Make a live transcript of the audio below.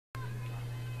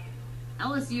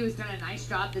LSU has done a nice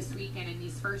job this weekend in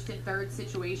these first and third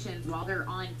situations while they're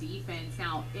on defense.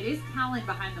 Now, it is Callan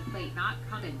behind the plate, not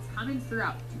Cummins. Cummins threw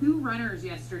out 2 runners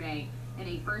yesterday in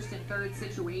a first and third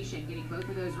situation, getting both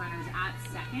of those runners at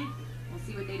second. We'll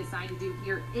see what they decide to do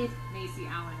here if Macy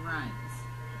Allen runs.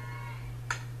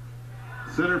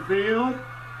 Center field,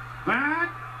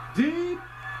 back, deep,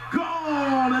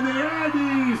 gone, and the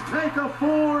Aggies take a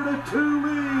 4-2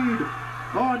 lead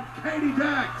on Katie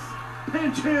Dack's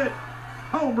pinch hit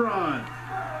home run.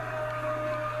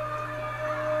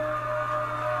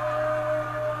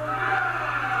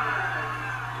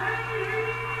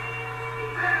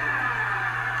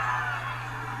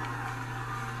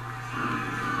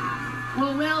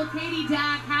 Well, Katie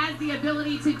Dack has the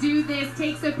ability to do this,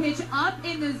 takes a pitch up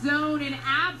in the zone and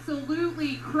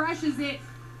absolutely crushes it.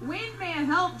 Wind may have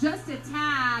helped just a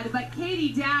tad, but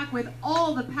Katie Dack with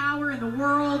all the power in the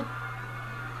world,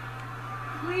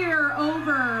 clear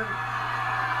over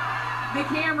the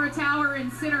camera tower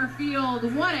in center field.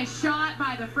 What a shot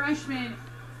by the freshman.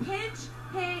 Pinch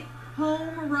hit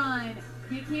home run.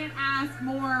 You can't ask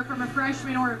more from a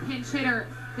freshman or a pinch hitter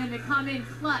than to come in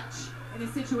clutch in a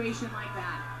situation like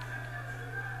that.